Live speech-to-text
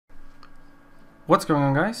What's going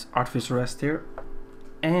on, guys? ArtificialRest here,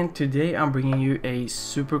 and today I'm bringing you a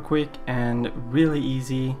super quick and really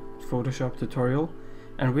easy Photoshop tutorial,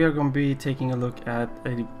 and we are going to be taking a look at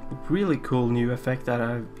a really cool new effect that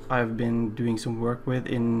I've been doing some work with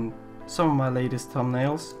in some of my latest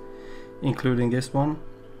thumbnails, including this one.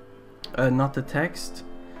 Not the text,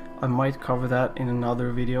 I might cover that in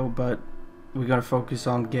another video, but we're going to focus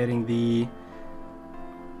on getting the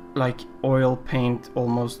like oil paint,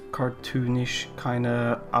 almost cartoonish kind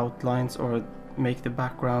of outlines, or make the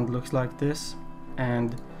background looks like this.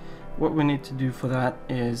 And what we need to do for that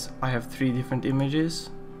is I have 3 different images,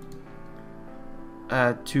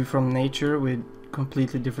 2 from nature with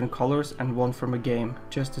completely different colors and 1 from a game,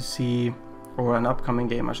 just to see, or an upcoming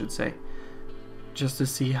game I should say, just to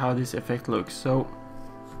see how this effect looks. So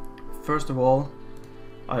first of all,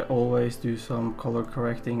 I always do some color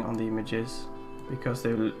correcting on the images because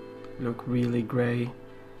they look really gray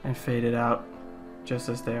and faded out just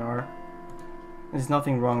as they are. There's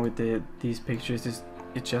nothing wrong with these pictures, it's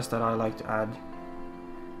just that I like to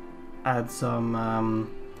add some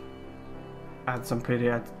pretty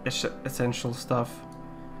essential stuff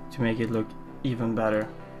to make it look even better.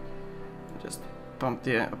 Just bump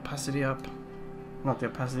the opacity up, not the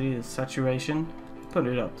opacity, the saturation, put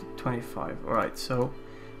it up to 25. Alright, so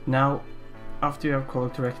now after you have color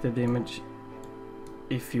corrected the image,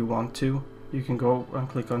 if you want to, you can go and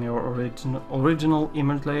click on your original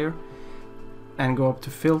image layer and go up to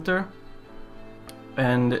filter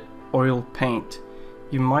and oil paint.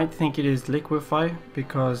 You might think it is liquify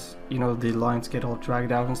because, you know, the lines get all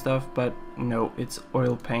dragged out and stuff, but no, it's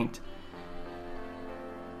oil paint.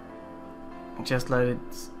 Just let it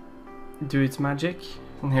do its magic,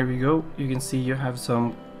 and here we go. You can see you have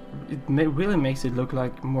some, really makes it look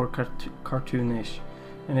like more cartoonish,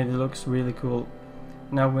 and it looks really cool.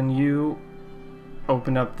 Now when you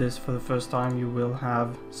open up this for the first time, you will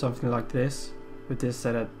have something like this, with this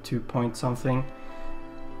set at 2 point something,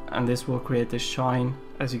 and this will create a shine.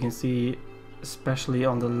 As you can see, especially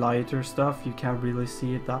on the lighter stuff, you can't really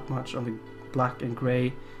see it that much on the black and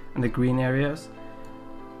gray and the green areas,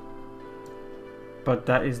 but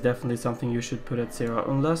that is definitely something you should put at 0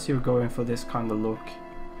 unless you're going for this kind of look.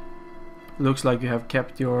 Looks like you have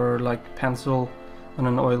kept your like pencil on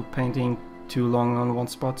an oil painting too long on one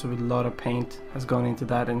spot, so a lot of paint has gone into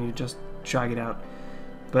that and you just drag it out.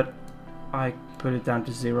 But I put it down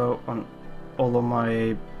to 0 on all of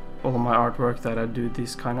my artwork that I do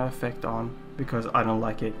this kind of effect on, because I don't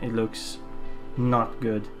like it. It looks not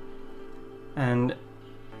good. And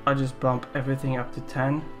I just bump everything up to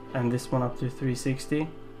 10 and this one up to 360,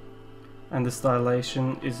 and the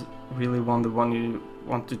stylization is really the one you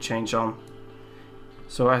want to change on.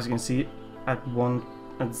 So as you can see, at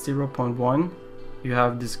 0.1 you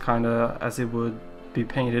have this kind of, as it would be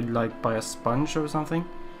painted like by a sponge or something,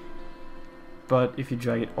 but if you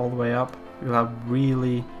drag it all the way up, you'll have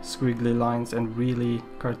really squiggly lines and really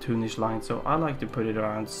cartoonish lines. So I like to put it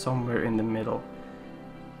around somewhere in the middle.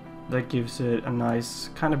 That gives it a nice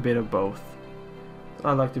kind of bit of both. So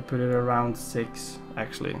I like to put it around 6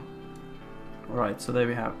 actually. Alright, so there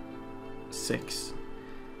we have 6,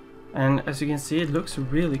 and as you can see, it looks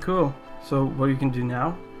really cool. So what you can do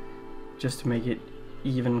now, just to make it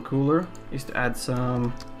even cooler, is to add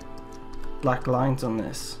some black lines on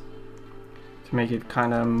this to make it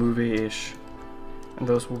kind of movie-ish, and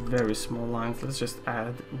those were very small lines. Let's just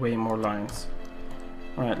add way more lines.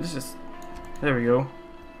 Alright, there we go.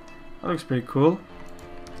 That looks pretty cool.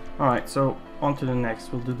 Alright, so on to the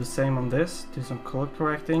next. We'll do the same on this, do some color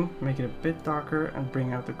correcting, make it a bit darker and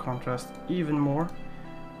bring out the contrast even more.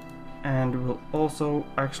 And we'll also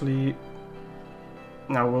actually,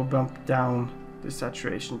 now we'll bump down the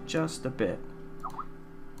saturation just a bit,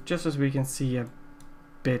 just as we can see a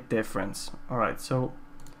bit difference. Alright, so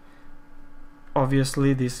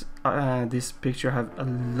obviously this picture have a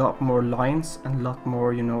lot more lines and a lot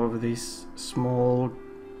more, you know, over these small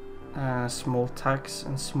tags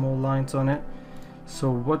and small lines on it. So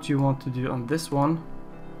what you want to do on this one,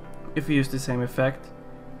 if you use the same effect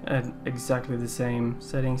and exactly the same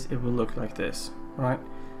settings, it will look like this, right?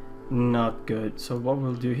 Not good. So what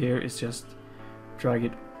we'll do here is just drag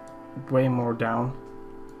it way more down,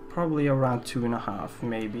 probably around 2.5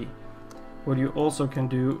 maybe. What you also can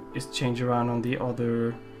do is change around on the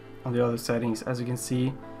other settings. As you can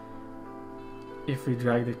see, if we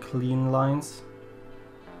drag the clean lines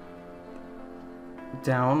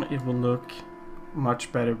down, it will look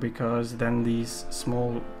much better, because then these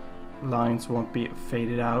small lines won't be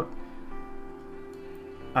faded out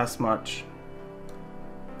as much,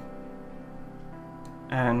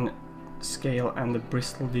 and scale and the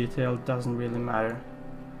bristle detail doesn't really matter.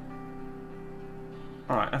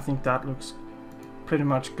 Alright, I think that looks pretty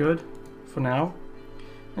much good for now.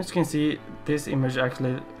 As you can see, this image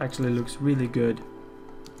actually looks really good,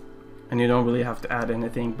 and you don't really have to add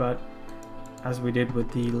anything, but as we did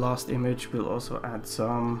with the last image, we'll also add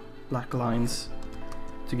some black lines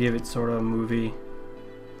to give it sort of movie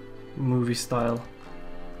style.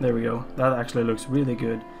 There we go. That actually looks really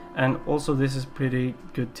good. And also, this is pretty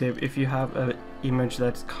good tip if you have an image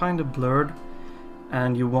that's kind of blurred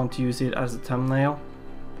and you want to use it as a thumbnail.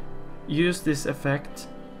 Use this effect,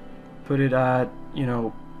 put it at, you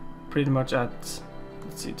know, pretty much at,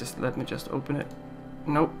 let's see, let me open it.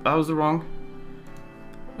 Nope, that was wrong.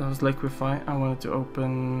 That was liquify. I wanted to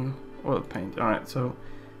open oil paint. Alright, so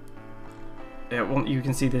yeah, well, you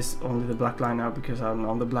can see this only the black line now because I'm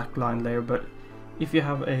on the black line layer, but if you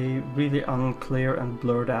have a really unclear and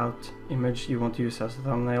blurred out image you want to use as a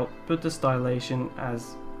thumbnail, put the stylization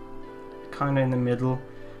as kind of in the middle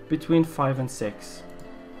between 5 and 6,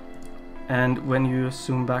 and when you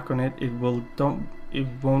zoom back on it, it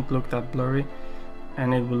won't look that blurry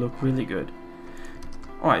and it will look really good.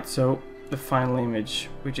 Alright, so the final image,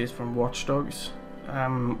 which is from Watch Dogs,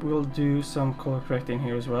 we'll do some color correcting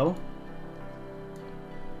here as well.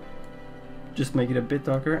 Just make it a bit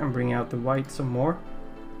darker and bring out the white some more.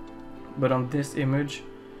 But on this image,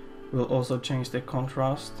 we'll also change the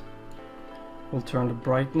contrast. We'll turn the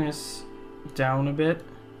brightness down a bit.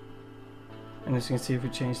 And as you can see, if we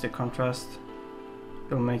change the contrast,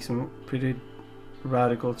 it'll make some pretty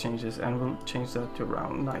radical changes, and we'll change that to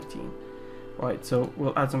around 19. Right, so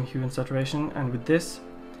we'll add some hue and saturation, and with this,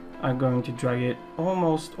 I'm going to drag it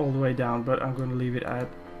almost all the way down, but I'm going to leave it at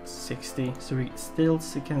 60, so we still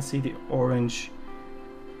can see the orange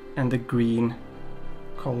and the green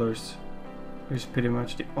colors, which is pretty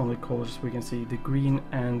much the only colors we can see, the green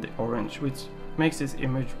and the orange, which makes this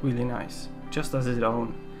image really nice, just as its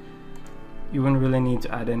own. You wouldn't really need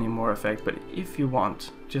to add any more effect, but if you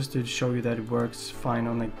want, just to show you that it works fine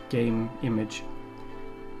on a game image,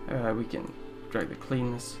 we can drag the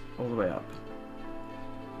cleanness all the way up.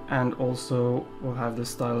 And also we'll have the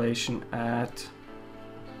stylization at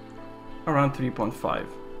around 3.5.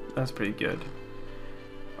 That's pretty good.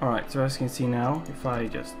 Alright, so as you can see now, if I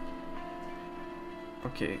just...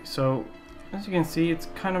 Okay, so as you can see, it's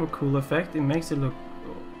kind of a cool effect. It makes it look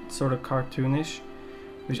sort of cartoonish,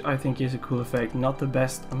 which I think is a cool effect. Not the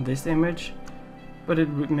best on this image, but it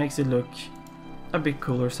makes it look a bit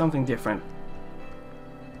cooler, something different.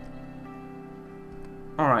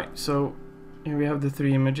 Alright, so here we have the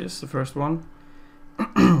 3 images. The first one,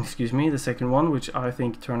 excuse me, the second one, which I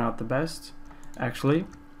think turned out the best, actually,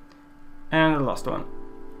 and the last one.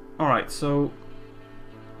 Alright, so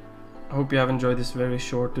I hope you have enjoyed this very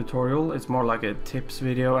short tutorial. It's more like a tips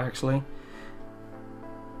video, actually.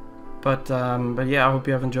 But yeah, I hope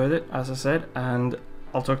you have enjoyed it, as I said, and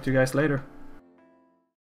I'll talk to you guys later.